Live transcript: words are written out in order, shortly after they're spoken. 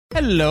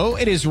Hello,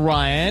 it is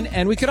Ryan,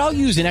 and we could all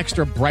use an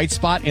extra bright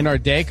spot in our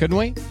day, couldn't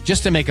we?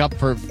 Just to make up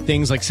for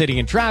things like sitting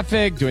in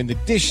traffic, doing the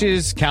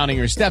dishes, counting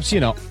your steps,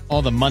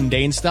 all the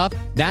mundane stuff.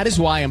 That is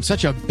why I'm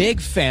such a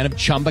big fan of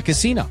Chumba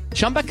Casino.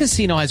 Chumba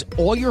Casino has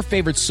all your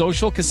favorite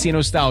social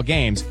casino-style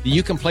games that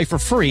you can play for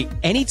free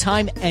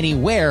anytime,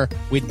 anywhere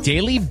with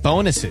daily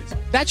bonuses.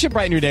 That should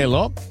brighten your day a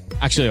little.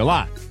 Actually, a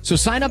lot. So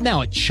sign up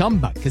now at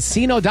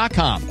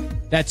ChumbaCasino.com.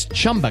 That's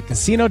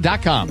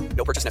ChumbaCasino.com.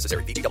 No purchase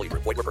necessary. VGW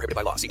Group. Void where prohibited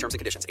by law. See terms and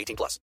conditions.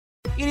 18+.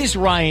 It is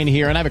Ryan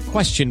here, and I have a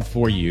question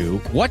for you.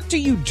 What do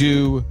you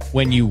do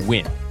when you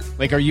win?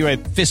 Like, are you a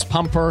fist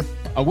pumper,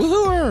 a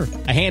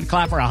woohooer, a hand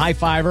clapper, a high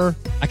fiver?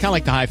 I kind of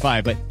like the high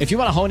five, but if you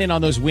want to hone in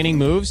on those winning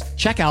moves,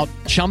 check out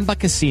Chumba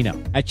Casino.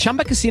 At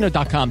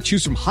ChumbaCasino.com,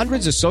 choose from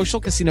hundreds of social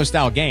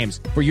casino-style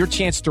games for your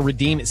chance to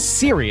redeem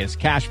serious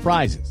cash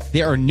prizes.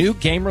 There are new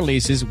game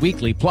releases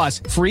weekly, plus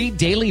free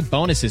daily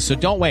bonuses, so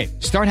don't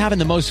wait. Start having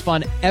the most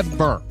fun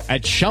ever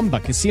at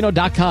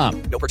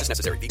ChumbaCasino.com. No purchase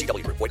necessary.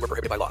 VGW Group. Void where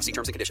prohibited by law. See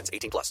terms and conditions.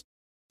 18+.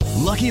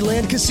 Lucky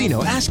Land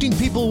Casino, asking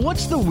people,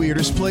 what's the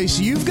weirdest place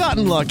you've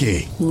gotten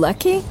lucky?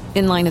 Lucky?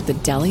 In line at the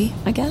deli,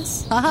 I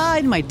guess? Aha,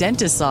 in my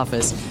dentist's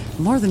office.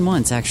 More than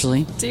once,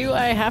 actually. Do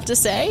I have to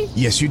say?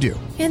 Yes, you do.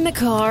 In the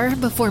car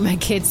before my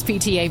kids'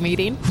 PTA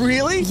meeting.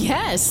 Really?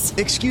 Yes.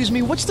 Excuse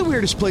me, what's the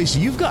weirdest place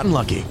you've gotten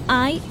lucky?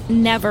 I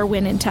never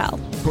win and tell.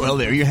 Well,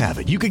 there you have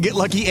it. You can get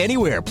lucky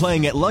anywhere,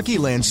 playing at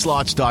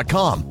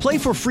LuckyLandSlots.com. Play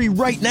for free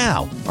right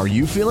now. Are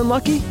you feeling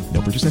lucky?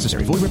 No purchase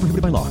necessary. Void where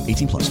prohibited by law.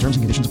 18+. Terms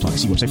and conditions apply.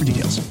 See website for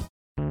details.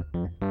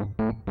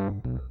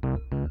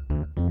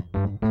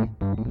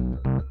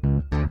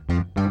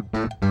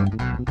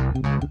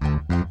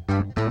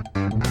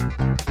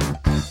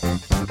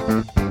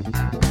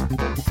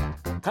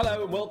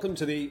 Hello and welcome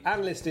to the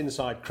Analyst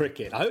Inside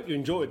Cricket. I hope you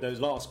enjoyed those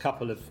last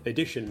couple of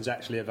editions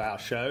actually of our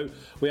show.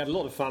 We had a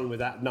lot of fun with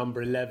that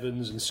number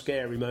 11s and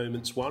scary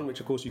moments one, which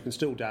of course you can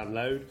still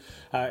download.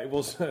 It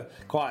was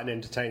quite an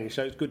entertaining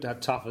show. It's good to have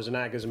Tuffers and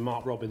Aggers and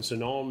Mark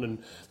Robinson on,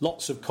 and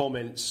lots of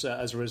comments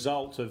as a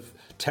result of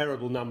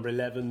terrible number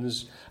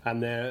 11s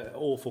and their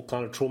awful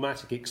kind of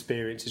traumatic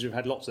experiences. We've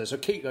had lots there, so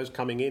keep those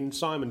coming in.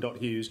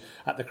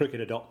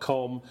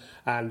 Simon.hughes@thecricketer.com,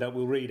 and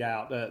we'll read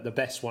out the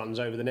best ones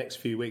over the next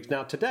few weeks.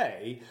 Now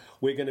today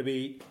we're going to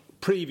be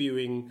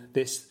previewing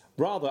this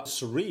rather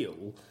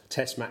surreal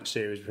Test match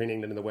series between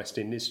England and the West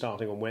Indies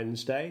starting on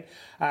Wednesday,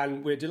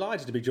 and we're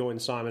delighted to be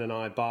joined, Simon and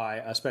I, by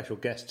a special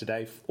guest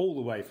today all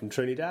the way from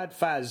Trinidad,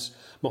 Faz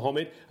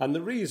Mohammed. And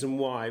the reason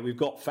why we've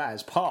got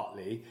Faz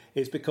partly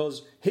is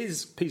because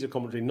his piece of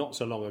commentary not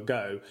so long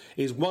ago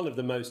is one of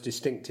the most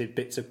distinctive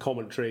bits of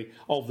commentary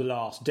of the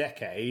last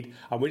decade,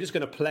 and we're just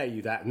going to play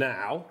you that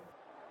now.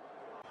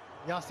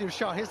 Yasir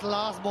Shah, his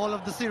last ball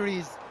of the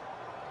series.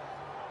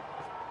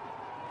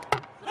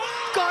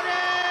 Got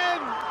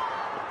him!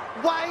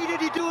 Why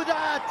did he do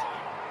that?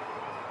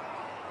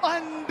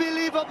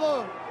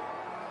 Unbelievable!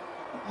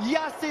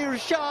 Yasir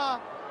Shah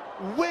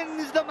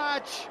wins the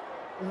match,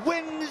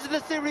 wins the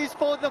series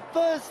for the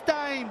first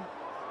time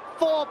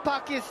for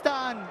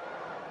Pakistan.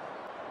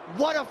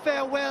 What a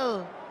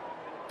farewell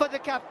for the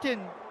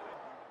captain.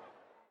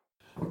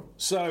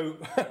 So,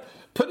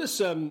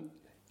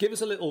 give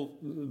us a little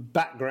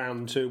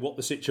background to what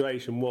the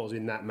situation was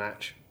in that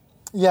match.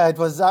 Yeah, it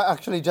was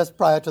actually just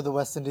prior to the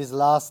West Indies'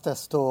 last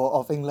test tour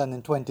of England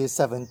in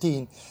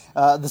 2017.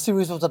 The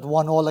series was at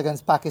 1-1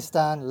 against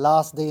Pakistan.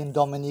 Last day in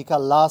Dominica,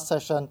 last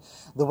session,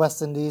 the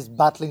West Indies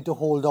battling to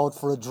hold out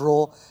for a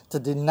draw to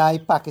deny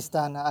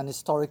Pakistan an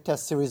historic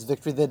test series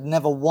victory. They'd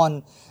never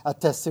won a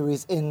test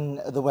series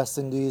in the West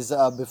Indies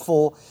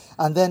before.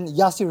 And then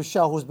Yasir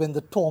Shah, who's been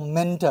the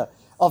tormentor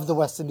of the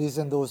West Indies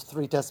in those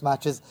 3 test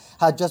matches,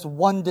 had just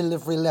one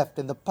delivery left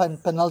in the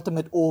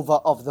penultimate over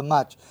of the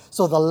match.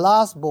 So the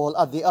last ball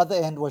at the other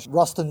end was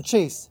Roston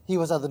Chase. He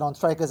was at the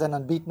non-strikers end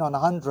unbeaten on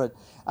 100.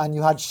 And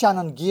you had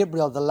Shannon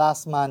Gabriel, the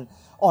last man,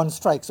 on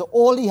strike. So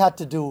all he had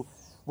to do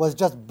was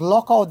just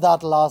block out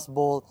that last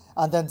ball,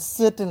 and then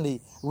certainly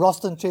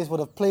Roston Chase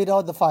would have played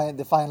out the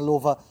final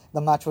over.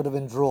 The match would have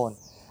been drawn.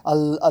 A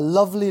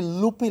lovely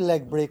loopy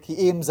leg break.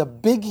 He aims a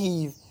big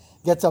heave,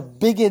 gets a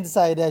big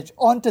inside edge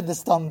onto the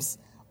stumps.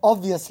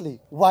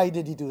 Obviously, why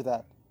did he do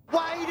that?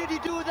 Why did he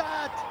do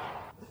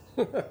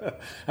that?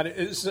 And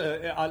it's,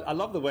 I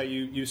love the way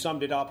you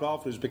summed it up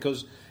afterwards,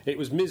 because it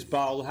was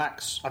Misbah-ul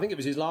Haq's, I think it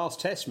was his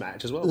last test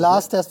match as well.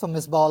 Last test for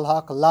Misbah-ul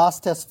Haq,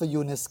 last test for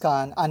Younis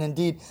Khan, and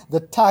indeed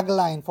the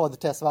tagline for the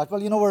test match.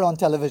 Well, we're on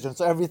television,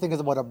 so everything is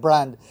about a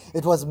brand.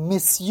 It was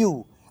Miss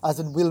You,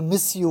 as in we'll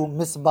miss you,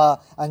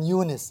 Misbah and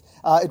Younis.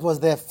 It was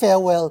their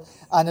farewell,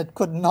 and it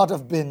could not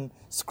have been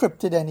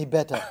scripted any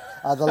better.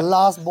 The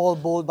last ball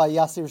bowled by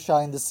Yasir Shah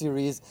in the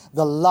series,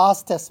 the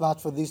last test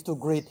match for these two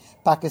great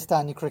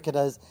Pakistani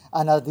cricketers,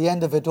 and at the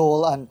end of it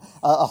all, and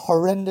a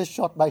horrendous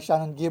shot by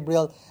Shannon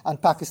Gabriel,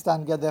 and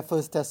Pakistan get their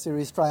first test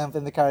series triumph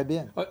in the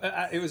Caribbean.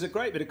 It was a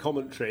great bit of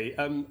commentary.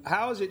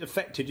 How has it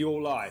affected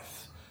your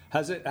life?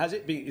 Has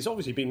it been? It's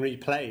obviously been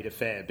replayed a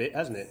fair bit,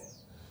 hasn't it?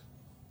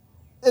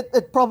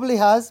 It probably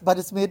has, but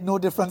it's made no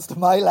difference to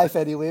my life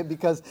anyway,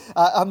 because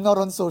I'm not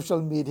on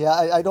social media.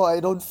 I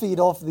don't feed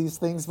off these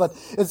things, but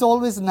it's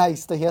always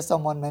nice to hear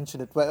someone mention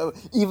it,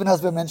 even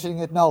as we're mentioning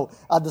it now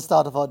at the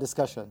start of our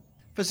discussion.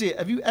 Fazia,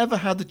 have you ever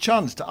had the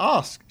chance to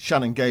ask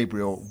Shannon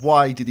Gabriel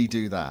why did he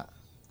do that?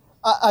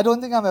 I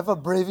don't think I'm ever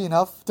brave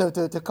enough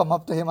to come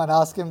up to him and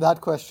ask him that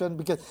question,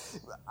 because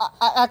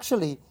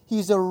actually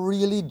he's a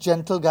really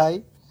gentle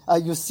guy.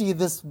 You see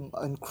this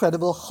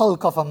incredible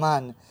hulk of a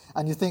man,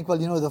 and you think, well,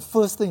 the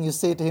first thing you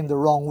say to him the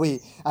wrong way,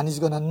 and he's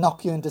going to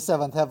knock you into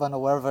seventh heaven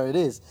or wherever it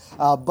is.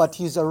 But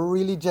he's a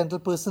really gentle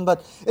person.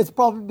 But it's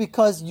probably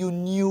because you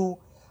knew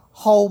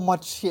how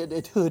much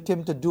it hurt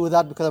him to do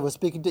that, because I was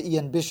speaking to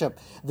Ian Bishop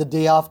the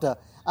day after,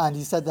 and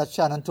he said that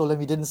Shannon told him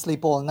he didn't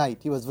sleep all night.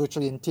 He was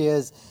virtually in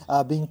tears,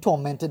 being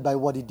tormented by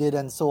what he did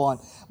and so on.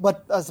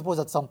 But I suppose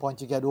at some point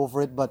you get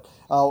over it. But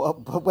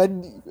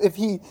if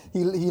he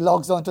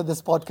logs onto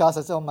this podcast,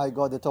 I say, oh my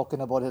God, they're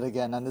talking about it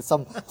again. And it's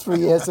some 3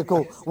 years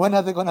ago. When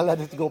are they going to let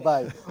it go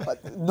by?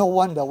 But no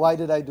wonder. Why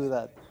did I do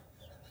that?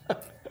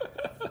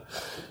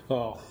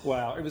 Oh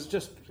wow! It was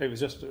just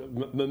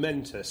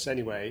momentous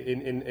anyway,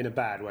 in a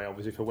bad way,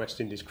 obviously, for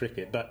West Indies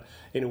cricket, but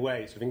in a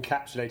way, it sort of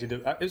encapsulated.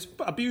 It was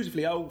a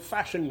beautifully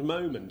old-fashioned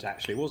moment,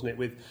 actually, wasn't it?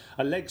 With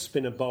a leg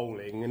spinner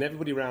bowling and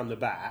everybody round the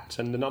bat,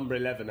 and the number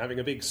 11 having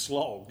a big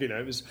slog.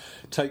 It was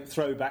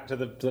throwback to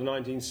the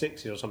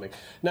 1960s or something.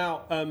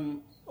 Now,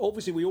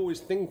 obviously, we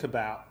always think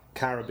about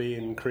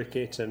Caribbean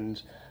cricket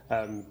and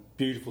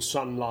beautiful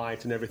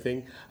sunlight and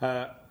everything,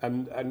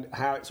 and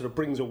how it sort of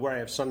brings a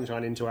ray of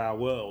sunshine into our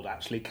world,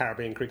 actually,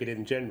 Caribbean cricket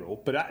in general.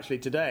 But actually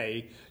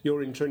today,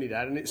 you're in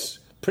Trinidad and it's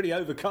pretty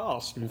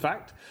overcast, in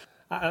fact.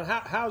 And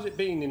how's it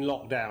been in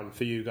lockdown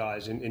for you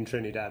guys in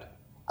Trinidad?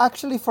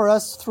 Actually, for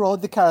us,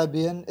 throughout the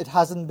Caribbean, it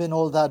hasn't been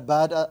all that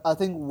bad. I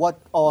think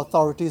what our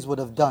authorities would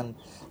have done,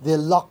 they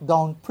locked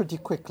down pretty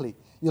quickly.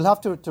 You'll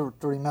have to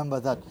remember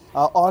that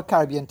our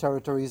Caribbean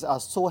territories are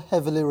so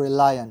heavily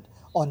reliant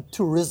on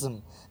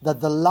tourism that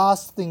the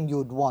last thing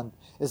you'd want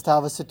is to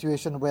have a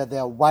situation where there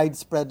are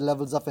widespread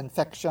levels of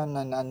infection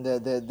and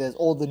there's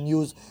all the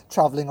news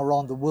traveling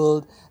around the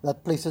world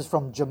that places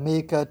from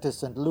Jamaica to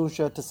St.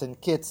 Lucia to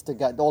St. Kitts to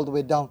get all the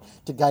way down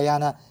to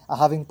Guyana are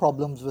having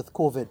problems with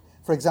COVID.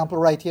 For example,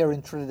 right here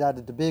in Trinidad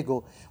and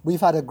Tobago, we've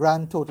had a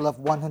grand total of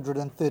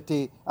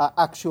 130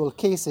 actual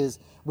cases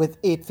with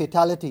 8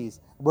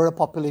 fatalities. We're a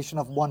population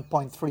of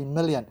 1.3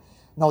 million.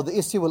 Now, the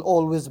issue will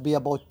always be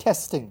about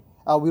testing.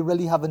 We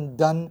really haven't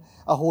done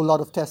a whole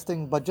lot of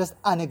testing, but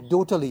just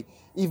anecdotally,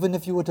 even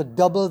if you were to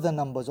double the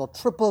numbers or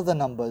triple the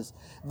numbers,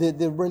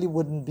 they really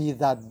wouldn't be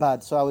that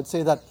bad. So I would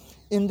say that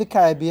in the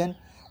Caribbean,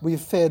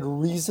 we've fared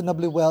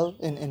reasonably well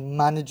in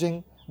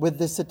managing with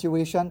this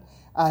situation.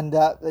 And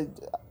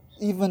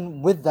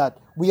even with that,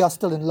 we are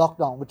still in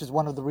lockdown, which is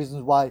one of the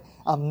reasons why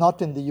I'm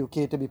not in the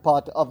UK to be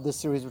part of this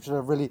series, which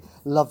I'd really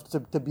love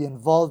to be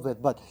involved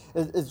with. But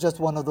it's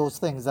just one of those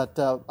things that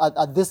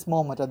at this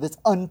moment, at this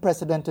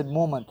unprecedented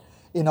moment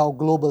in our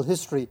global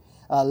history,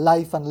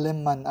 life and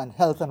limb and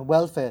health and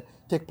welfare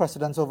take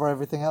precedence over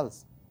everything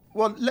else.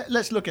 Well,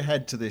 let's look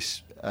ahead to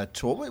this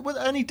tour. Were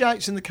there any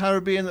doubts in the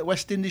Caribbean that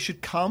West Indies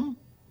should come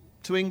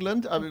to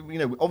England? I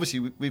mean, obviously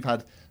we've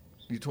had,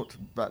 you talked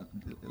about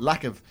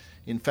lack of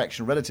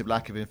infection, relative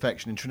lack of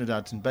infection in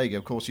Trinidad and Tobago.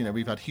 Of course,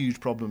 we've had huge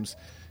problems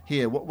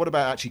here. What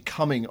about actually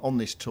coming on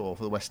this tour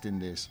for the West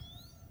Indies?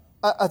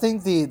 I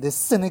think the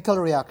cynical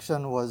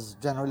reaction was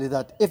generally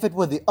that if it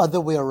were the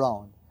other way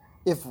around,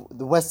 if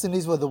the West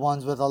Indies were the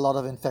ones with a lot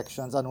of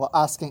infections and were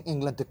asking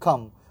England to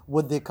come,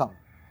 would they come?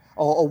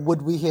 Or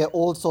would we hear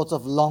all sorts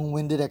of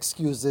long-winded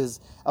excuses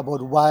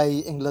about why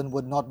England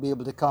would not be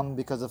able to come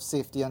because of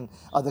safety and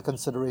other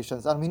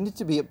considerations? And we need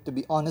to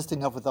be honest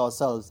enough with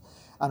ourselves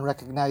and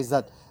recognize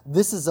that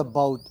this is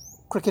about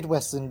Cricket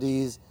West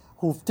Indies,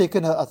 who've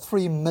taken a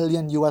 $3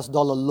 million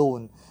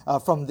loan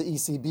from the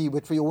ECB,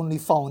 which we only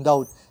found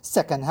out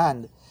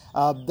secondhand.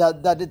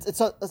 That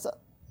it's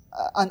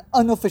an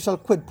unofficial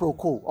quid pro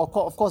quo.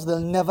 Of course, they'll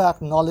never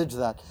acknowledge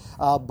that.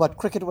 But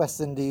Cricket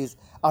West Indies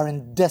are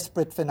in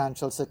desperate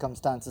financial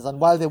circumstances. And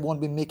while they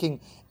won't be making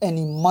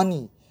any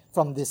money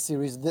from this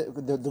series,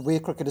 the way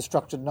cricket is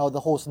structured now, the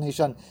host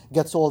nation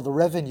gets all the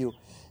revenue.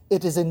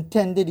 It is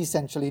intended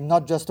essentially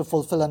not just to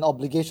fulfill an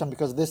obligation,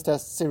 because this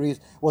test series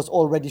was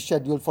already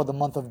scheduled for the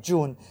month of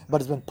June, but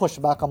it's been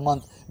pushed back a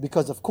month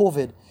because of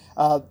COVID.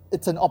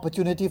 It's an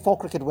opportunity for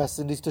Cricket West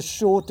Indies to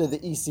show to the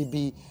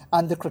ECB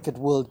and the cricket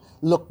world,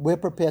 look, we're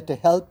prepared to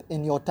help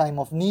in your time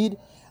of need,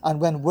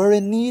 and when we're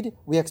in need,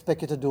 we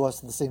expect you to do us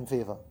the same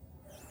favour.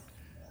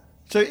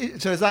 So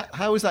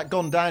how has that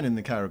gone down in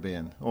the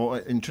Caribbean, or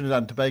in Trinidad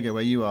and Tobago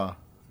where you are?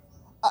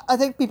 I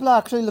think people are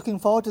actually looking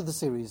forward to the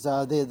series.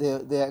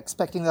 They're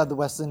expecting that the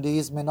West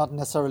Indies may not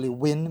necessarily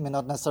win, may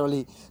not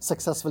necessarily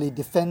successfully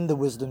defend the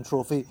Wisden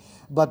Trophy,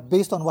 but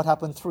based on what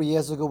happened 3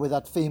 years ago with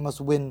that famous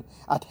win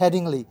at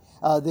Headingley,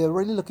 they're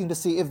really looking to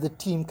see if the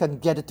team can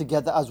get it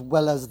together as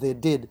well as they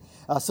did,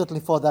 certainly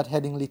for that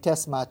Headingley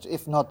Test match,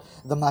 if not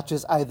the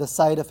matches either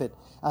side of it.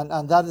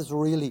 And that is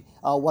really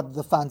what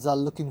the fans are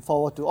looking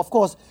forward to. Of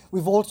course,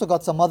 we've also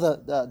got some other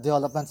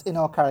developments in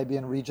our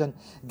Caribbean region.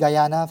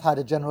 Guyana have had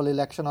a general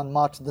election on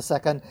March the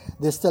 2nd.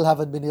 They still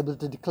haven't been able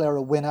to declare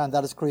a winner, and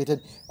that has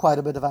created quite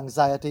a bit of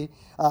anxiety.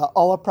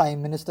 Our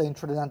Prime Minister in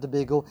Trinidad and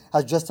Tobago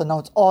has just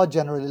announced our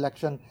general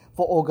election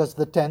for August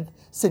the 10th.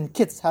 St.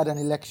 Kitts had an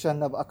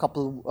election a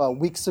couple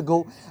weeks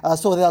ago.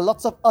 So there are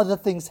lots of other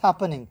things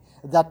happening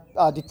that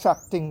are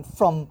detracting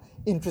from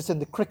interest in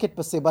the cricket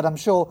per se, but I'm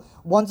sure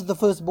once the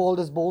first ball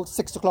is bowled,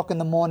 6 o'clock in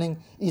the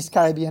morning, East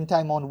Caribbean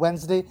time on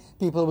Wednesday,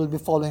 people will be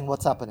following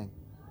what's happening.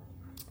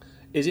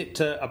 Is it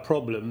a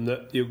problem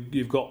that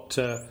you've got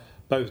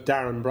both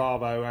Darren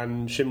Bravo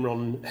and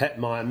Shimron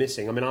Hetmyer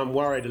missing? I mean, I'm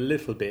worried a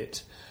little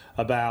bit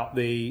about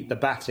the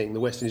batting, the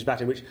West Indies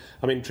batting, which,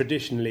 I mean,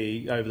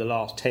 traditionally over the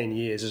last 10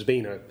 years has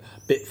been a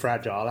bit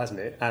fragile,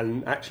 hasn't it?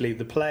 And actually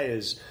the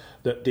players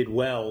that did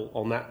well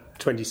on that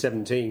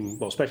 2017,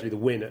 well, especially the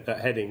win at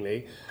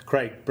Headingley,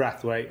 Craig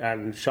Brathwaite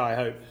and Shai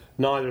Hope,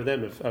 neither of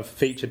them have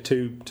featured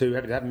too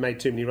heavily. They haven't made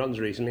too many runs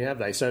recently, have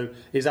they? So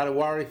is that a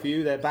worry for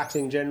you, their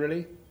batting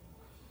generally?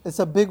 It's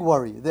a big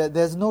worry.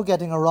 There's no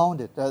getting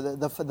around it.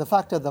 The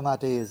fact of the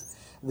matter is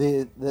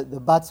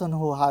the batsman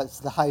who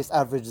has the highest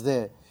average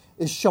there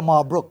is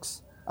Shamar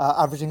Brooks,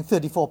 averaging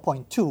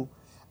 34.2.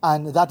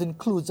 And that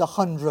includes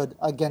 100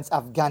 against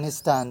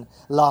Afghanistan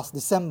last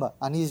December.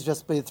 And he's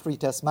just played 3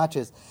 test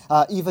matches.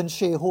 Even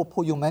Shai Hope,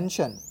 who you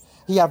mentioned,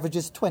 he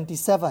averages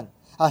 27.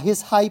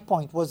 His high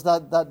point was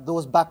that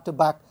those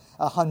back-to-back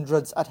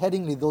hundreds at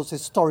Headingley, those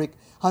historic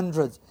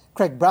hundreds.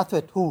 Craig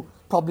Brathwaite, who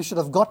probably should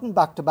have gotten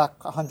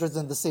back-to-back hundreds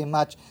in the same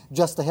match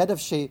just ahead of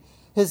Shai,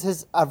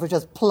 his average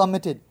has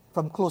plummeted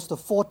from close to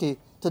 40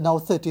 to now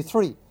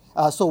 33.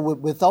 So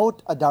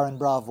without a Darren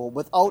Bravo,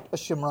 without a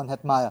Shimron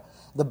Hetmyer,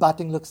 the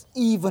batting looks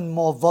even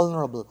more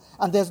vulnerable,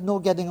 and there's no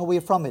getting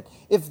away from it.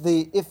 If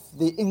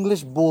the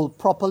English bowl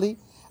properly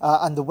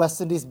and the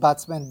West Indies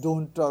batsmen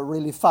don't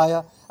really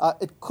fire,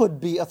 it could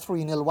be a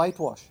 3-0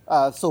 whitewash.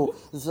 So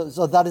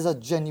that is a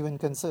genuine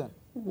concern.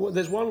 Well,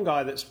 there's one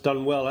guy that's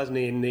done well, hasn't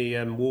he, in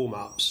the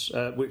warm-ups,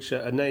 which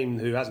a name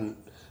who hasn't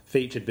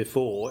featured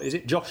before. Is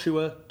it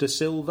Joshua De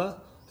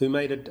Silva, who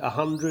made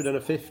 100 and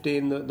a 50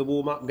 in the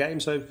warm-up game?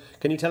 So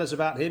can you tell us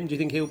about him? Do you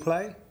think he'll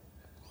play?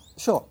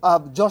 Sure.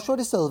 Joshua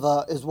De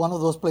Silva is one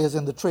of those players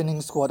in the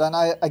training squad. And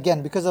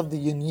again, because of the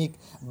unique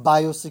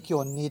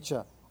biosecure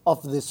nature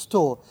of this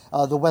tour,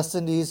 the West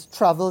Indies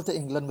travelled to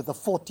England with a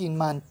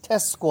 14-man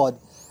test squad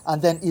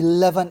and then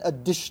 11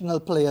 additional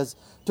players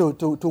to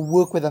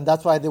work with them.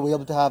 That's why they were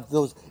able to have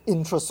those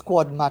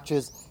intra-squad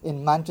matches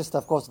in Manchester.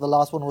 Of course, the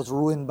last one was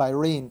ruined by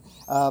rain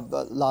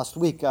last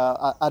week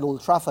at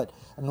Old Trafford.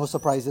 No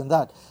surprise in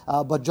that.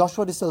 But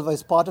Joshua De Silva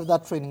is part of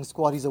that training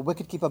squad. He's a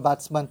wicketkeeper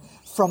batsman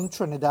from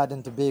Trinidad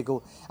and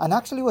Tobago, and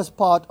actually was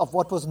part of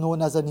what was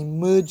known as an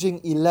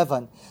emerging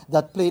 11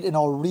 that played in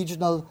our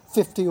regional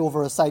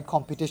 50-over-a-side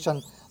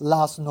competition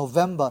last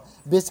November.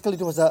 Basically,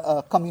 it was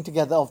a coming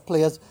together of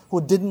players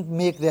who didn't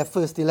make their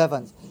first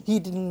 11s. He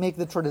didn't make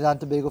the Trinidad and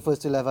Tobago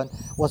first 11,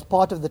 was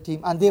part of the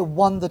team, and they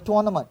won the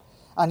tournament.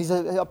 And he's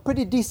a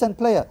pretty decent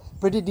player,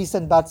 pretty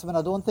decent batsman.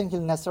 I don't think he'll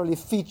necessarily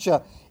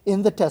feature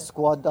in the test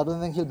squad. I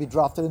don't think he'll be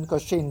drafted in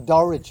because Shane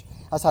Dowrich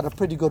has had a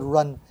pretty good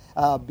run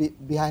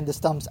behind the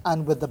stumps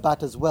and with the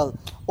bat as well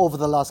over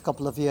the last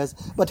couple of years.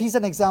 But he's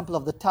an example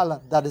of the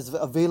talent that is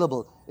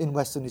available in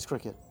West Indies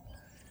cricket.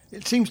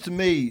 It seems to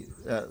me,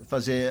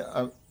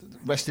 Fazir,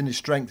 West Indies'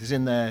 strength is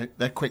in their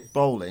quick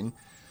bowling.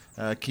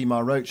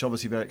 Kemar Roach,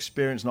 obviously very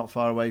experienced, not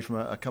far away from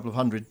a couple of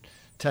hundred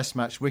Test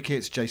match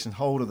wickets. Jason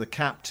Holder, the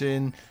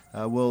captain,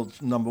 world's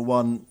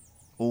 #1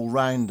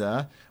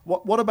 all-rounder.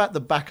 What about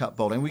the backup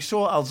bowling? We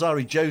saw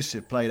Alzari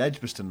Joseph play at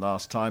Edgbaston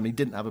last time. He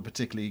didn't have a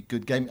particularly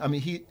good game. I mean,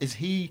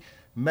 he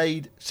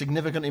made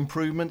significant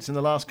improvements in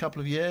the last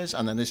couple of years?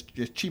 And then there's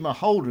Chima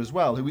Holder as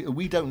well, who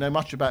we don't know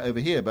much about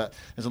over here, but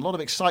there's a lot of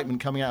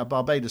excitement coming out of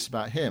Barbados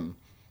about him.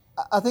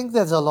 I think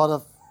there's a lot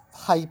of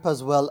hype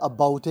as well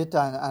about it,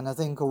 and I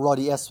think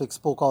Roddy Eswick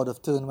spoke out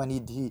of turn when he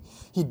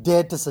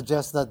dared to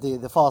suggest that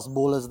the fast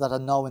bowlers that are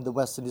now in the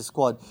West Indies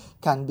squad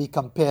can be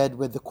compared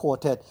with the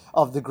quartet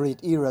of the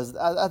great eras.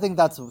 I think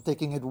that's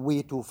taking it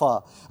way too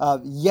far.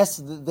 Yes,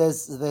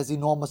 there's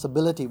enormous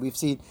ability. We've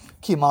seen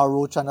Kemar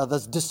Roach and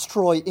others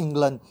destroy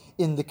England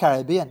in the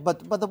Caribbean,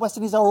 but the West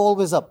Indies are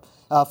always up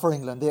for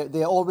England.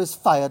 They're always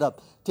fired up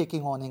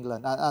taking on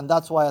England. And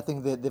that's why I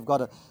think they've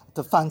got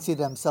to fancy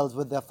themselves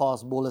with their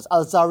fast bowlers.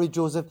 Alzarri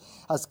Joseph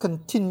has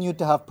continued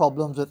to have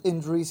problems with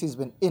injuries. He's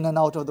been in and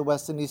out of the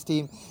West Indies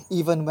team,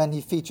 even when he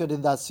featured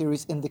in that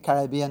series in the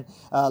Caribbean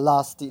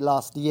last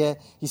year.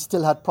 He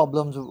still had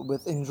problems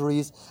with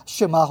injuries.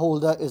 Shima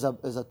Holder is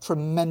a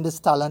tremendous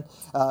talent.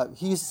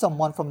 He's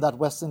someone from that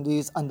West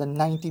Indies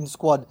under-19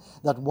 squad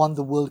that won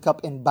the World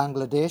Cup in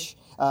Bangladesh.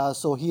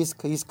 So he's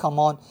come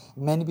on.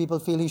 Many people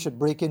feel he should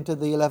break into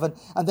the 11.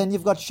 And then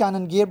you've got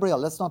Shannon Gabriel.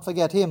 Let's not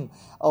forget him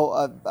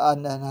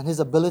and his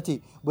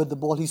ability with the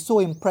ball. He's so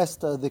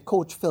impressed the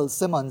coach Phil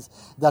Simmons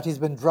that he's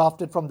been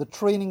drafted from the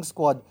training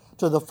squad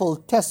to the full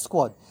test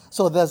squad.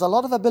 So there's a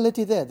lot of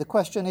ability there. The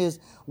question is,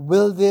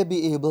 will they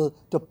be able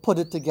to put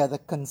it together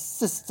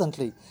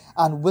consistently?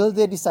 And will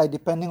they decide,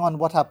 depending on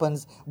what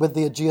happens with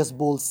the Ageas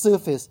Bowl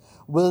surface,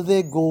 will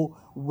they go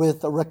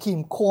with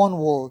Rakeem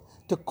Cornwall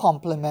to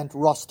complement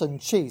Roston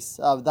Chase?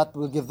 That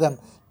will give them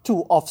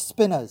 2 off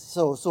spinners.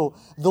 So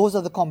those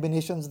are the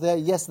combinations there.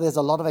 Yes, there's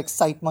a lot of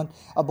excitement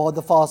about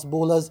the fast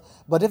bowlers,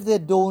 but if they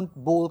don't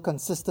bowl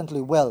consistently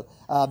well,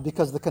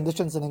 because the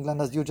conditions in England,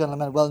 as you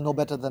gentlemen well know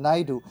better than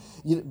I do,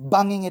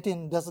 banging it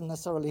in doesn't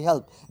necessarily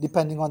help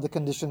depending on the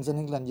conditions in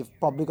England. You've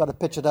probably got to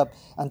pitch it up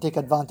and take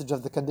advantage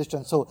of the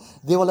conditions. So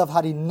they will have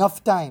had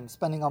enough time,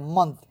 spending a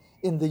month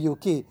in the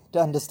UK, to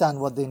understand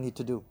what they need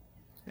to do.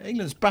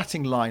 England's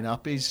batting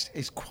lineup is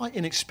quite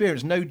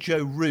inexperienced. No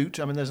Joe Root.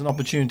 I mean, there's an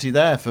opportunity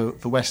there for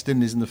West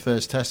Indies in the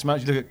first Test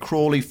match. You look at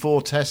Crawley,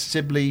 4 tests,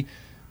 Sibley,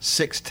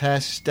 6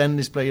 tests,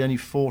 Dennis played only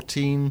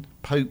 14,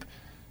 Pope,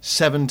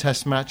 7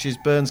 Test matches,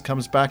 Burns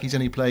comes back, he's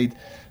only played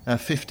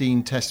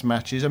 15 Test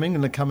matches. I mean,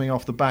 England are coming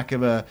off the back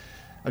of a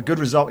good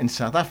result in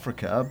South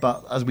Africa,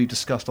 but as we've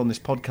discussed on this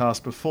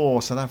podcast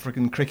before, South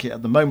African cricket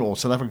at the moment, or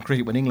South African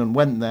cricket when England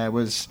went there,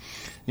 was,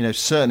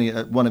 certainly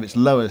at one of its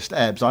lowest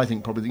ebbs. I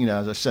think probably,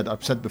 as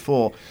I've said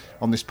before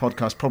on this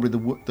podcast, probably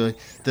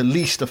the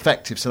least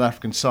effective South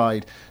African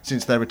side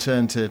since their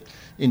return to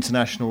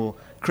international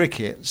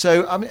cricket.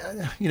 So, I mean,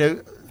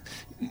 you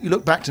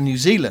look back to New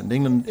Zealand,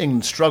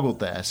 England struggled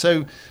there.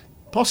 So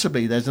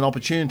possibly there's an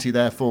opportunity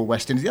there for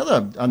West Indies. The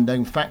other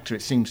unknown factor,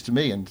 it seems to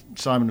me, and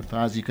Simon and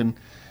Faz, you can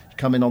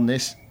come in on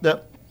this,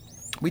 that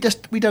we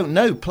don't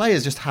know.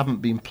 Players just haven't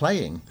been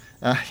playing.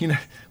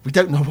 We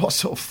don't know what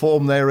sort of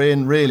form they're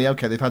in, really.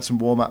 Okay, they've had some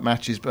warm-up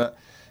matches, but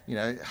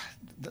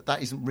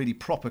that isn't really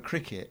proper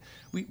cricket.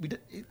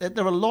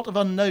 There are a lot of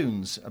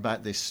unknowns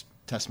about this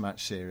Test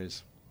match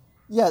series.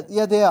 Yeah,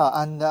 they are,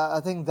 and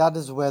I think that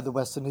is where the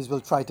West Indies will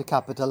try to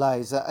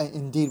capitalise.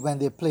 Indeed, when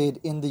they played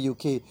in the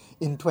UK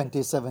in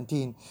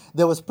 2017,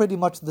 there was pretty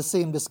much the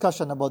same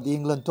discussion about the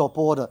England top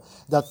order,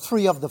 that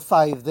 3 of the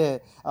 5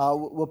 there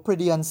were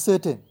pretty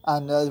uncertain,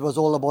 and it was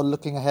all about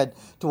looking ahead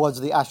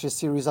towards the Ashes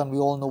series, and we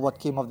all know what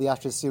came of the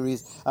Ashes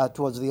series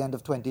towards the end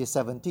of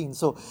 2017.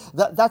 So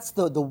that's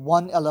the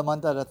one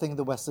element that I think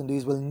the West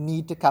Indies will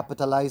need to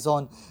capitalise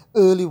on.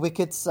 Early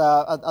wickets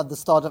at the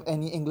start of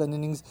any England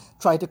innings,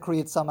 try to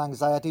create some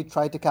anxiety,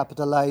 try to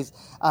capitalise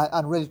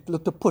and really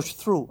look to push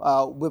through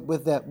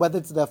with whether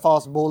it's their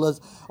fast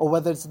bowlers or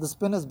whether it's the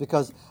spinners,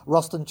 because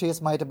Roston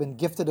Chase might have been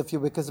gifted a few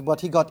wickets,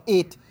 but he got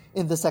 8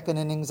 in the second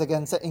innings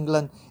against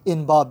England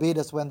in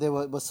Barbados when they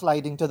were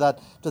sliding to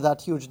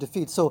that huge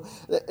defeat. So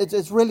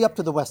it's really up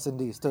to the West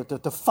Indies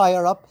to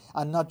fire up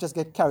and not just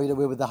get carried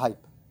away with the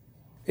hype.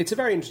 It's a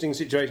very interesting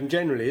situation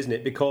generally, isn't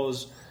it?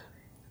 Because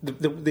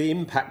the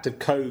impact of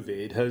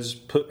COVID has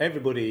put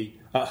everybody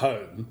at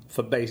home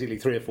for basically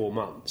 3 or 4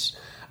 months.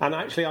 And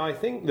actually, I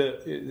think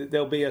that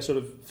there'll be a sort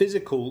of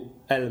physical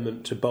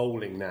element to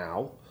bowling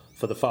now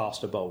for the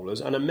faster bowlers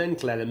and a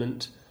mental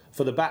element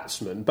for the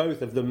batsmen,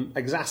 both of them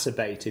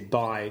exacerbated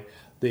by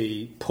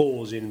the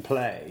pause in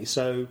play.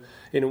 So,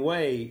 in a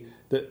way,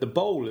 the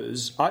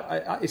bowlers,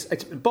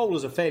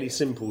 bowlers are fairly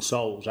simple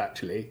souls,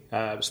 actually,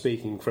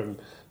 speaking from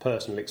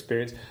personal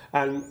experience.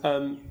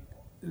 And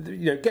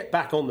get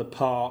back on the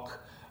park.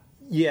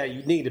 Yeah,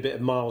 you need a bit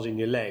of miles in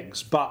your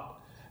legs, but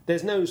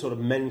there's no sort of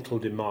mental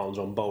demands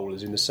on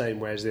bowlers in the same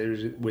way as there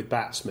is with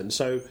batsmen.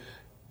 So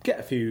get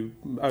a few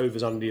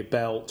overs under your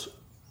belt,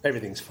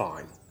 everything's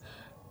fine.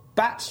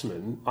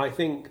 Batsmen, I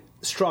think,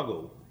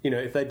 struggle.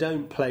 If they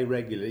don't play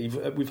regularly.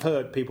 We've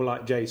heard people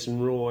like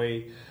Jason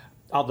Roy,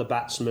 other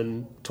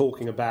batsmen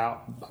talking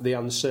about the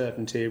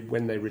uncertainty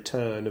when they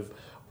return of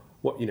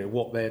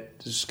what their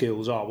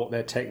skills are, what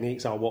their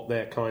techniques are, what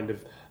their kind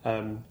of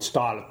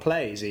style of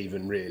play is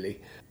even,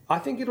 really. I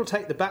think it'll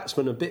take the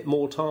batsmen a bit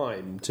more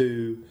time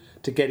to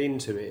get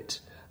into it.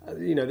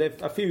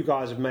 A few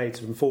guys have made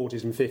some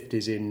 40s and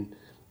 50s in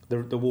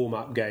the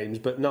warm-up games,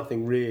 but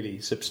nothing really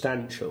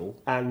substantial.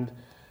 And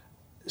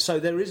so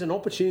there is an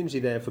opportunity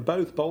there for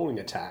both bowling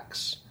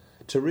attacks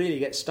to really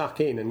get stuck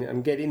in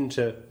and get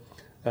into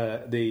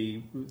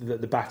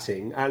the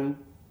batting. And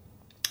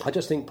I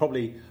just think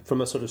probably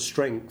from a sort of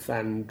strength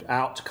and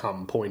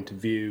outcome point of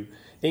view,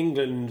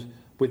 England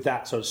with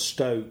that sort of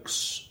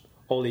Stokes,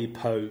 Ollie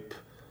Pope,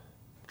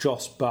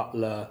 Jos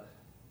Buttler,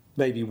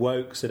 maybe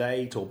Wokes at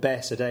 8 or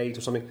Bess at 8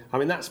 or something, I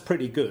mean, that's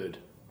pretty good.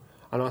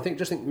 And I think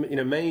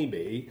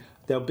maybe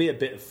there'll be a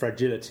bit of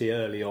fragility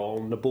early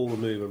on. The ball will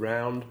move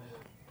around.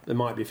 There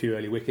might be a few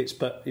early wickets,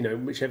 but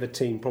whichever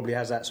team probably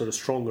has that sort of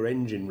stronger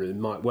engine room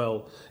might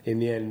well, in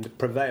the end,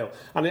 prevail.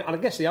 And I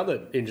guess the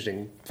other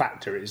interesting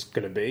factor is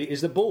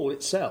the ball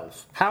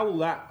itself. How will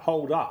that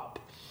hold up,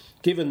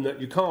 given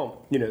that you can't,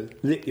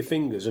 lick your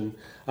fingers and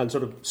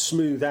sort of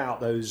smooth out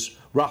those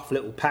rough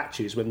little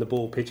patches when the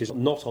ball pitches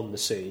not on the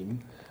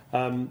seam?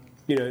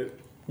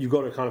 You've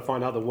got to kind of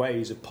find other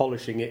ways of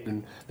polishing it,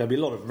 and there'll be a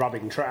lot of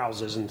rubbing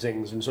trousers and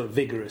things and sort of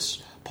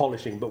vigorous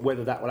polishing, but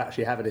whether that will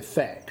actually have an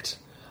effect,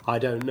 I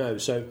don't know.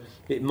 So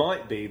it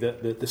might be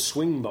that the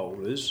swing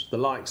bowlers, the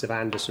likes of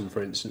Anderson,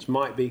 for instance,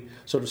 might be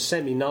sort of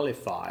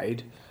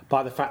semi-nullified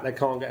by the fact they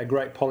can't get a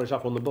great polish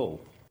up on the ball.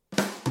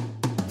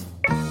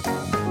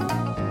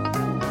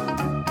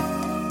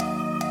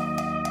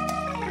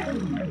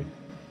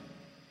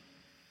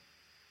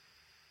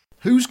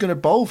 Who's going to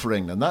bowl for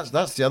England?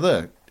 That's the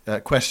other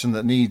question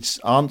that needs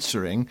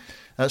answering.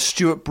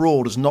 Stuart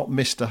Broad has not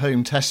missed a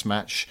home test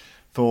match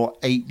for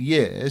 8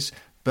 years.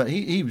 But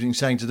he was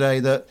saying today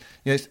that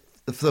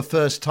for the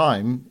first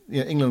time,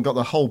 England got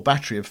the whole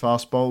battery of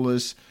fast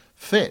bowlers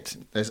fit.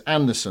 There's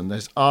Anderson,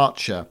 there's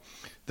Archer,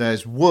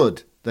 there's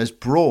Wood, there's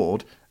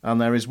Broad, and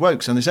there is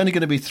Woakes. And there's only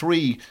going to be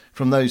 3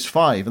 from those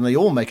 5, and they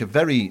all make a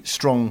very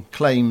strong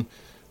claim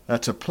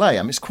to play.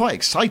 I mean, it's quite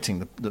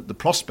exciting, the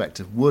prospect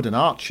of Wood and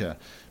Archer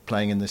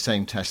playing in the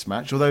same test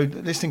match. Although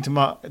listening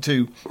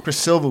to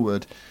Chris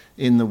Silverwood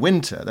in the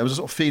winter, there was a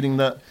sort of feeling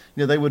that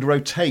they would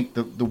rotate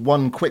the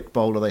one quick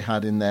bowler they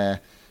had in their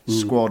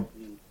squad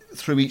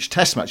through each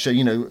test match. So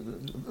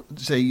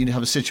say you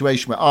have a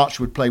situation where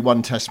Archer would play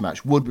one test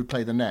match, Wood would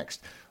play the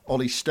next,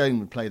 Ollie Stone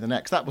would play the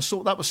next. That was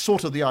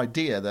sort of the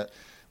idea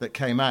that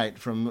came out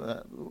from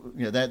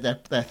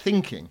their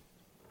thinking.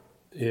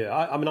 Yeah,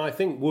 I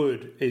think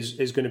Wood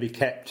is going to be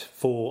kept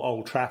for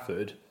Old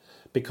Trafford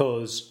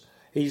because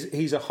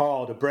he's a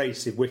hard,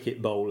 abrasive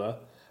wicket bowler.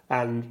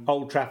 And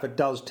Old Trafford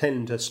does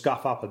tend to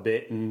scuff up a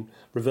bit and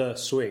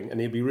reverse swing, and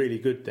he'll be really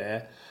good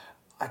there.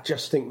 I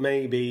just think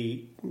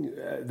maybe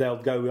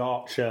they'll go with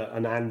Archer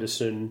and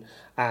Anderson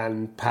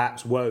and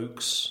perhaps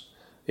Woakes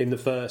in the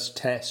first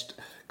test.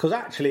 Because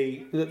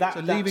actually,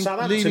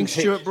 leaving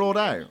Stuart Broad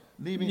out?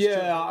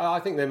 I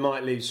think they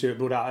might leave Stuart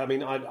Broad out. I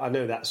mean, I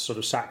know that's sort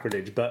of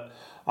sacrilege, but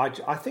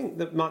I think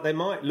that they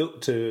might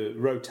look to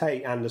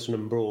rotate Anderson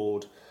and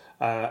Broad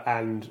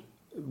and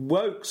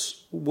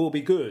Woakes will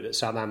be good at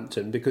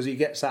Southampton because he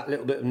gets that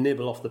little bit of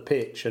nibble off the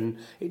pitch, and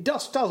it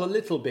does a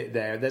little bit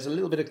there. There's a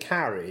little bit of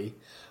carry.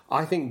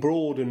 I think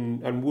Broad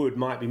and Wood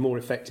might be more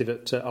effective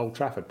at Old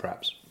Trafford,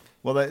 perhaps.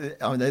 Well,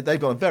 they've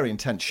got a very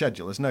intense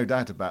schedule. There's no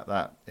doubt about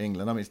that,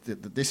 England. I mean,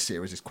 this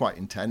series is quite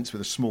intense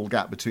with a small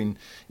gap between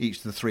each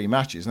of the 3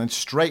 matches, and then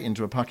straight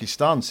into a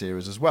Pakistan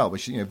series as well,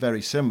 which is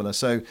very similar.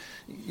 So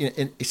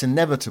it's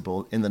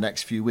inevitable in the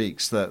next few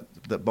weeks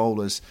that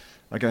bowlers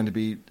are going to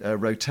be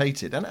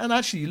rotated. And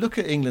actually, you look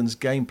at England's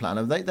game plan,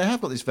 and they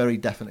have got this very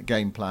definite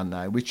game plan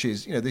now, which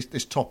is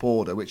this top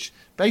order, which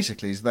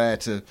basically is there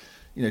to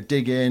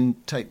dig in,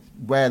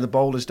 wear the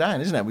bowlers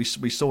down, isn't it?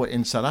 We saw it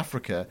in South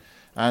Africa,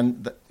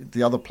 and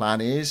the other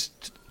plan is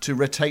to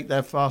rotate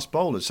their fast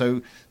bowlers.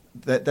 So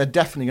they're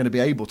definitely going to be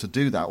able to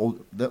do that, or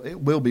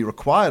it will be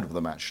required of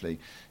them actually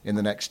in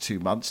the next 2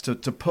 months to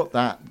put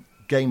that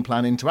game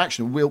plan into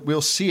action.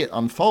 We'll see it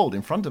unfold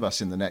in front of us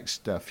in the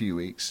next few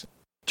weeks.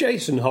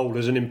 Jason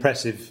Holder's an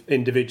impressive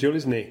individual,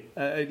 isn't he?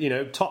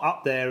 Top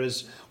up there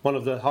as one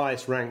of the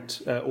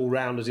highest-ranked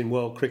all-rounders in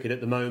world cricket at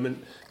the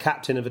moment.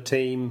 Captain of a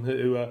team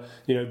who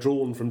are,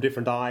 drawn from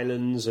different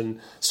islands and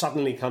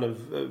suddenly kind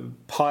of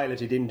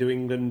piloted into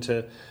England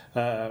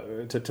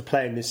to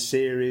play in this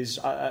series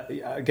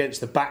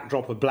against the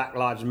backdrop of Black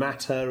Lives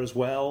Matter as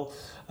well.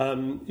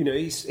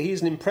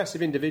 He's an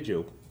impressive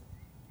individual.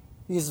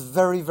 He's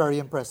very, very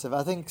impressive.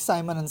 I think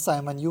Simon,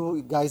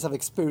 you guys have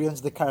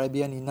experienced the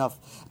Caribbean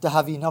enough to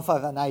have enough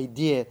of an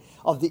idea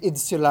of the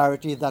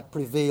insularity that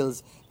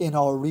prevails in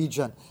our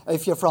region.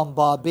 If you're from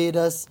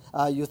Barbados,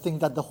 you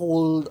think that the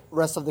whole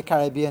rest of the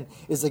Caribbean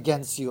is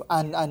against you.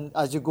 And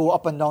as you go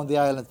up and down the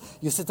island,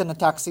 you sit in a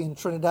taxi in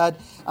Trinidad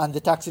and the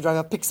taxi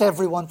driver picks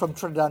everyone from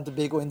Trinidad and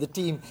Tobago in the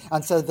team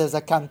and says there's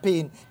a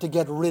campaign to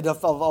get rid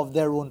of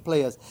their own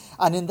players.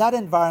 And in that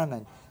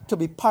environment, to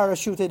be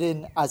parachuted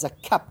in as a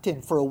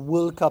captain for a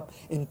World Cup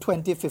in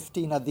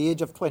 2015 at the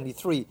age of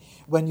 23,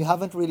 when you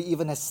haven't really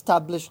even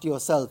established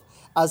yourself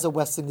as a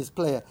West Indies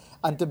player,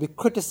 and to be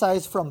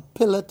criticised from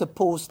pillar to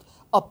post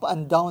up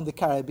and down the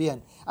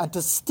Caribbean, and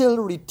to still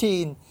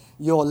retain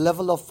your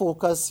level of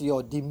focus,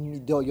 your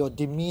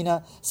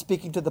demeanour,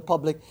 speaking to the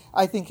public,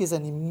 I think he's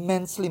an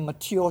immensely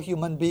mature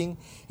human being.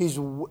 He's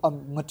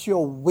mature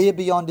way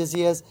beyond his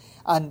years,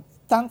 and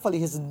thankfully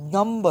his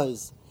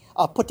numbers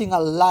are putting a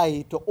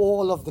lie to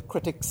all of the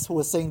critics who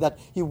are saying that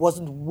he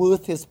wasn't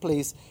worth his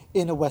place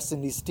in a West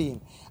Indies team.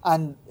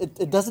 And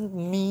it doesn't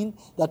mean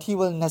that he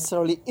will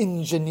necessarily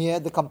engineer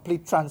the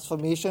complete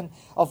transformation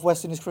of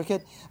West Indies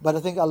cricket, but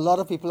I think a lot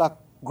of people are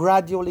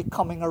gradually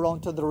coming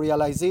around to the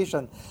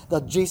realization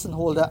that Jason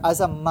Holder,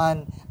 as a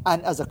man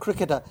and as a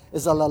cricketer,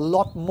 is a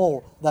lot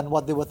more than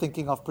what they were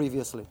thinking of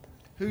previously.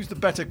 Who's the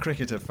better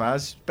cricketer,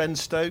 Faz? Ben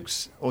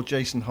Stokes or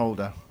Jason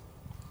Holder?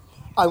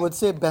 I would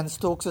say Ben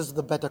Stokes is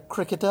the better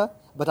cricketer,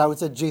 but I would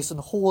say Jason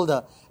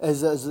Holder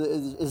is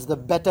the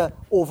better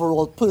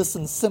overall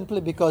person,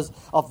 simply because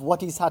of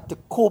what he's had to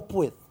cope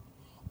with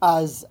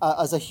as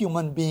a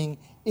human being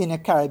in a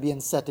Caribbean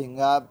setting.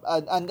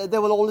 And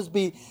there will always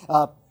be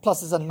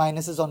pluses and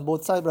minuses on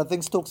both sides, but I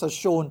think Stokes has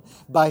shown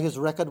by his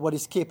record what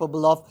he's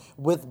capable of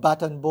with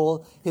bat and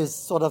ball, his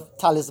sort of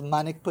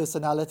talismanic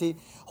personality.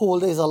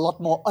 Holder is a lot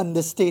more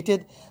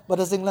understated, but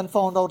as England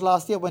found out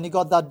last year when he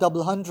got that double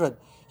 100,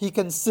 he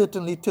can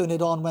certainly turn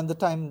it on when the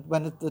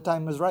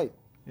time is right.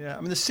 Yeah,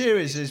 I mean, the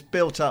series is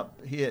built up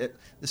here.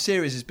 The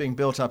series is being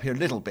built up here a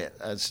little bit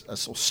as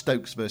sort of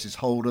Stokes versus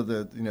Holder,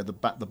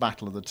 the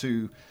battle of the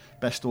two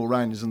best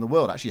all-rounders in the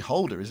world. Actually,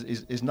 Holder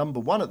is number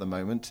one at the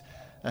moment,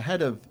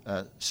 ahead of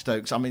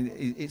Stokes. I mean,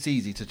 it's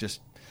easy to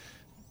just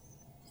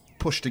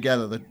push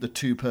together the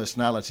two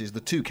personalities, the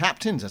two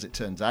captains, as it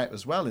turns out,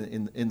 as well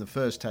in the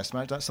first Test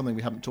match. That's something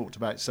we haven't talked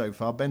about so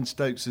far. Ben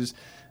Stokes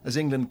as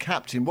England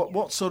captain.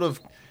 What sort of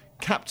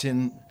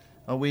captain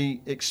are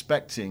we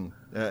expecting,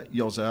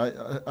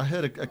 Yoza? I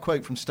heard a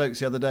quote from Stokes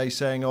the other day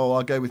saying,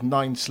 I'll go with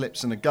 9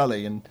 slips and a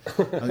gully, and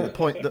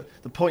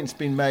the point's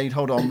been made,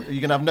 hold on, are you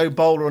going to have no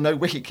bowler or no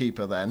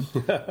wicket-keeper then?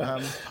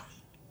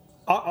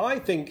 I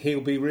think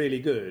he'll be really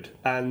good,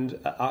 and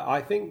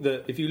I think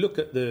that if you look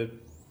at the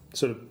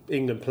sort of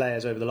England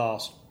players over the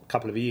last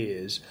couple of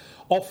years,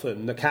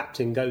 often the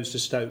captain goes to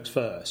Stokes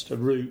first. A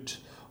Root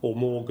or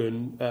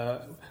Morgan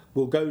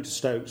will go to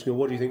Stokes.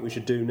 What do you think we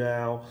should do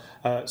now?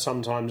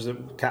 Sometimes the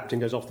captain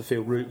goes off the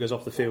field, Root goes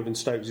off the field, and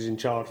Stokes is in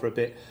charge for a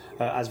bit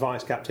as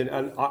vice captain.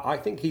 And I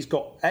think he's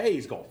got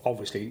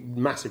obviously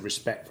massive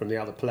respect from the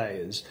other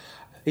players.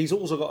 He's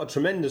also got a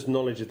tremendous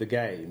knowledge of the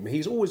game.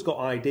 He's always got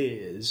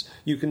ideas.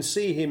 You can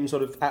see him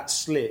sort of at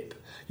slip,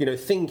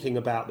 thinking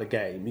about the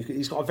game.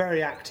 He's got a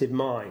very active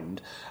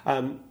mind.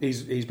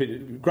 He's been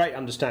a great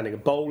understanding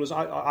of bowlers.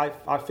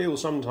 I feel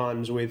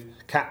sometimes with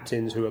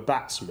captains who are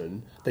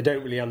batsmen, they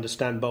don't really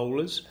understand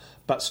bowlers.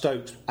 But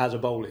Stokes, as a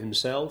bowler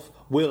himself,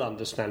 will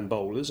understand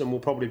bowlers and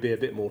will probably be a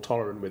bit more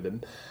tolerant with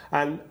them.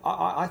 And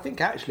I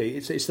think actually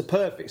it's the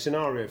perfect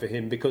scenario for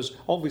him, because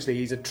obviously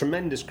he's a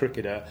tremendous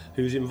cricketer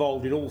who's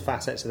involved in all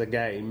facets of the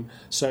game.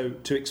 So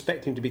to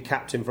expect him to be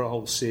captain for a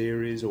whole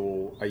series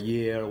or a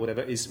year or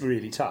whatever is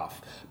really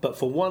tough. But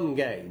for one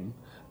game,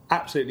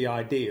 absolutely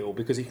ideal,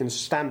 because he can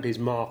stamp his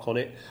mark on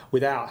it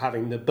without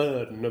having the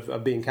burden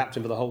of being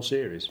captain for the whole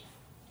series.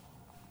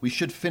 We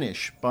should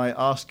finish by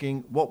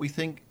asking what we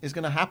think is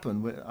going to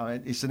happen.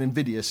 It's an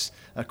invidious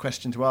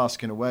question to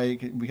ask in a way.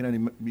 We can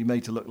only be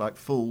made to look like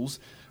fools.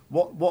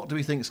 What do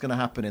we think is going to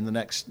happen in the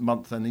next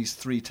month and these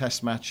 3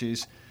 Test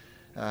matches?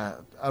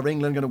 Are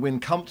England going to win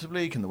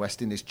comfortably? Can the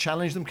West Indies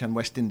challenge them? Can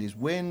West Indies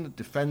win,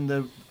 defend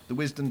the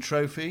Wisden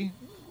Trophy?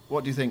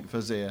 What do you think,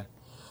 Fazir?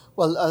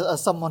 Well,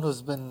 as someone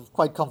who's been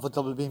quite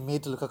comfortable being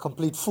made to look a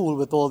complete fool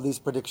with all these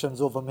predictions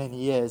over many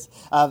years,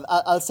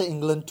 I'll say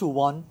England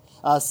 2-1.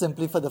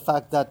 Simply for the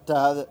fact that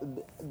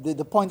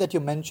the point that you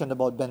mentioned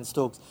about Ben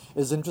Stokes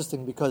is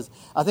interesting, because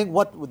I think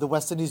what the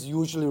West Indies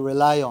usually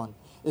rely on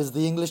is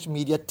the English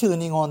media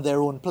turning on their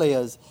own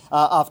players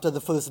after the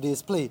first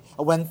day's play,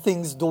 when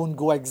things don't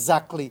go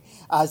exactly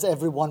as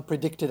everyone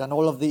predicted, and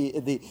all of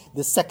the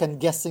second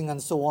guessing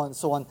and so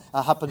on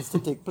happens to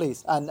take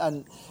place.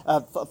 And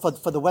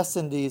for the West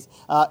Indies,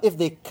 if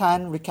they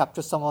can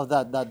recapture some of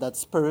that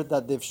spirit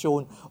that they've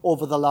shown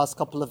over the last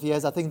couple of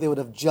years, I think they would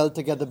have gelled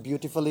together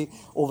beautifully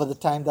over the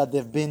time that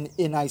they've been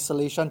in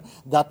isolation.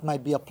 That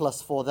might be a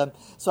plus for them.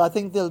 So I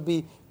think they'll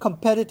be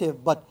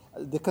competitive, but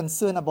the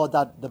concern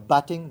about the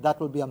batting, that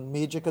will be a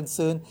major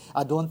concern.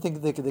 I don't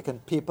think they can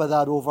paper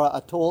that over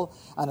at all.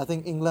 And I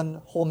think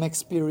England home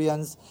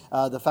experience,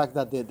 the fact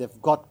that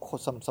they've got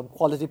some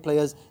quality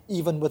players,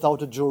 even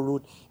without a Joe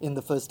Root in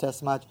the first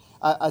Test match,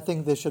 I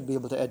think they should be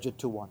able to edge it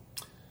 2-1.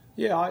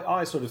 Yeah,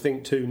 I sort of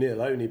think 2-0,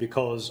 only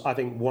because I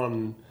think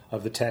one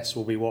of the tests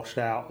will be washed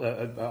out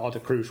at a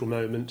crucial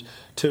moment.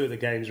 2 of the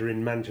games are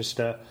in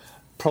Manchester.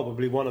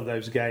 Probably one of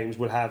those games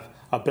will have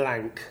a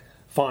blank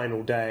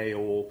final day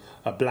or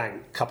a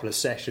blank couple of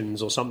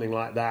sessions or something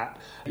like that,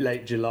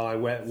 late July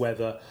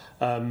weather.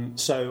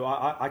 So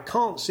I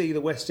can't see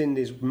the West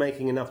Indies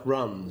making enough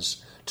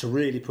runs to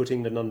really put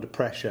England under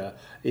pressure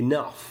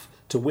enough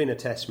to win a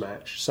Test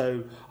match.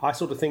 So I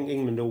sort of think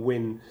England will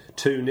win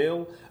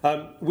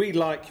 2-0. We'd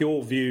like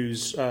your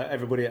views,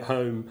 everybody at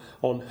home,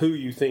 on who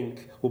you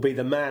think will be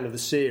the man of the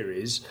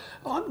series.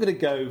 I'm going to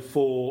go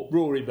for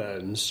Rory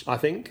Burns, I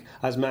think,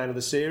 as man of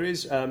the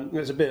series.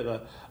 It's a bit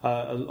of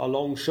a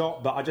long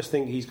shot, but I just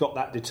think he's got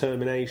that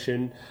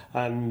determination,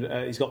 and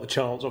he's got the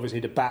chance, obviously,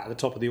 to bat at the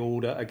top of the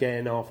order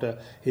again after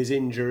his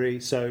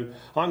injury. So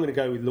I'm going to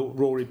go with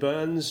Rory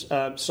Burns.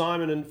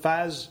 Simon and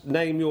Faz,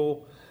 name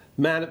your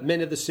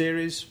men of the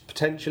series,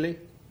 potentially.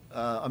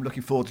 I'm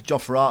looking forward to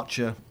Jofra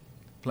Archer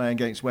playing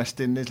against West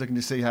Indies, looking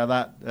to see how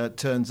that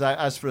turns out.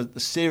 As for the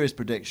series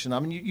prediction, I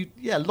mean,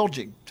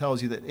 logic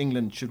tells you that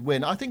England should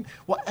win. I think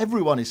what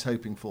everyone is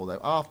hoping for,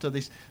 though, after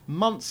this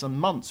months and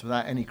months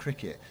without any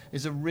cricket,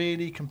 is a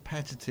really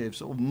competitive,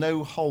 sort of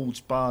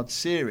no-holds-barred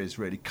series,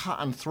 really, cut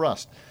and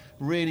thrust,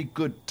 really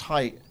good,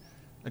 tight,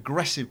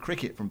 aggressive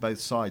cricket from both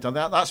sides. And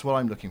that's what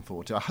I'm looking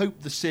forward to. I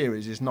hope the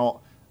series is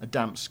not a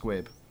damp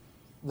squib.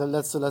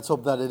 Let's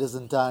hope that it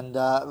isn't. And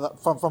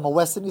from a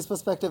West Indies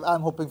perspective,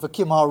 I'm hoping for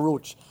Kemar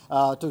Roach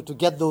to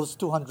get those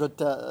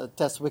 200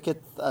 Test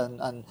wickets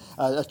and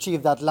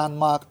achieve that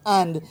landmark.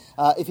 And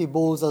if he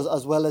bowls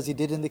as well as he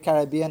did in the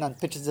Caribbean and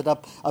pitches it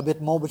up a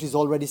bit more, which he's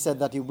already said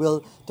that he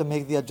will, to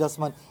make the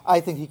adjustment, I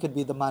think he could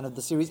be the man of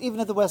the series. Even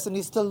if the West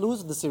Indies still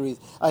lose the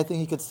series, I think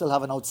he could still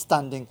have an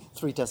outstanding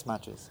 3 Test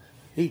matches.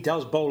 He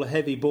does bowl a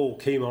heavy ball,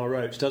 Kemar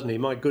Roach, doesn't he?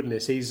 My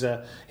goodness, he's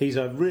a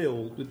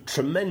real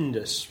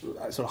tremendous,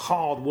 sort of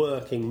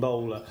hard-working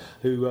bowler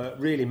who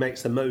really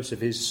makes the most of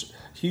his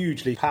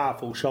hugely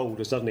powerful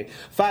shoulders, doesn't he?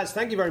 Faz,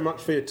 thank you very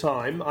much for your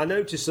time. I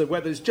noticed the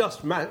weather's just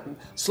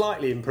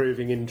slightly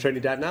improving in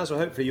Trinidad now, so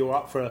hopefully you're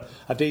up for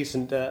a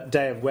decent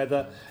day of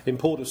weather in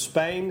Port of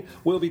Spain.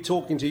 We'll be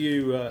talking to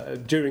you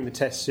during the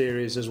Test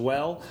series as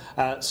well.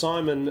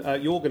 Simon,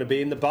 you're going to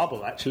be in the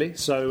bubble, actually,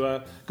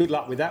 so good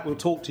luck with that. We'll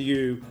talk to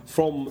you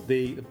from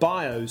the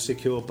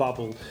biosecure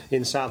bubble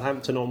in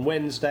Southampton on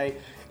Wednesday.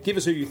 Give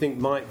us who you think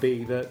might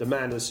be the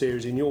man of the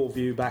series in your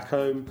view back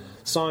home.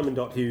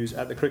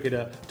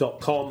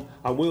 simon.hughes@thecricketer.com,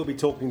 and we'll be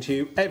talking to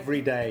you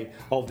every day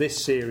of this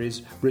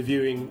series,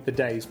 reviewing the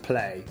day's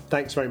play.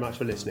 Thanks very much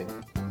for listening.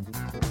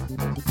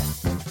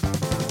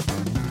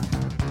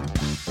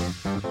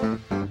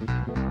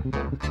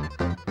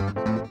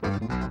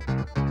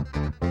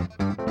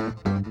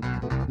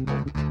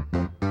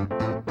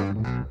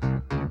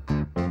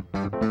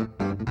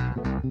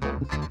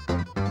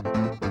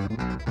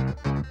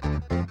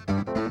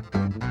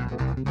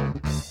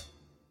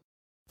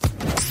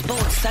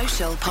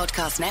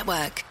 Podcast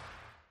Network.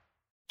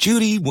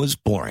 Judy was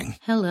boring.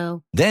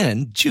 Hello.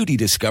 Then Judy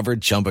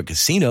discovered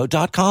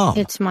ChumbaCasino.com.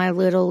 It's my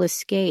little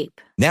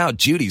escape. Now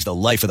Judy's the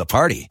life of the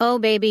party. Oh,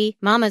 baby,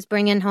 mama's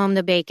bringing home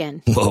the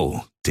bacon.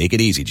 Whoa, take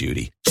it easy,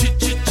 Judy.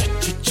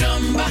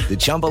 The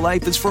Chumba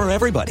life is for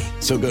everybody.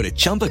 So go to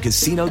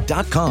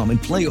ChumbaCasino.com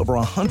and play over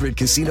 100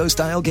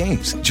 casino-style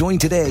games. Join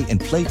today and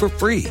play for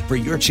free for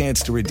your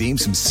chance to redeem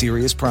some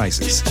serious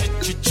prizes.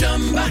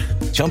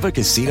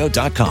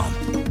 ChumbaCasino.com.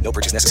 No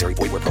purchase necessary.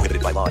 Void where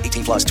prohibited by law.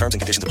 18+ terms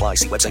and conditions apply.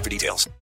 See website for details.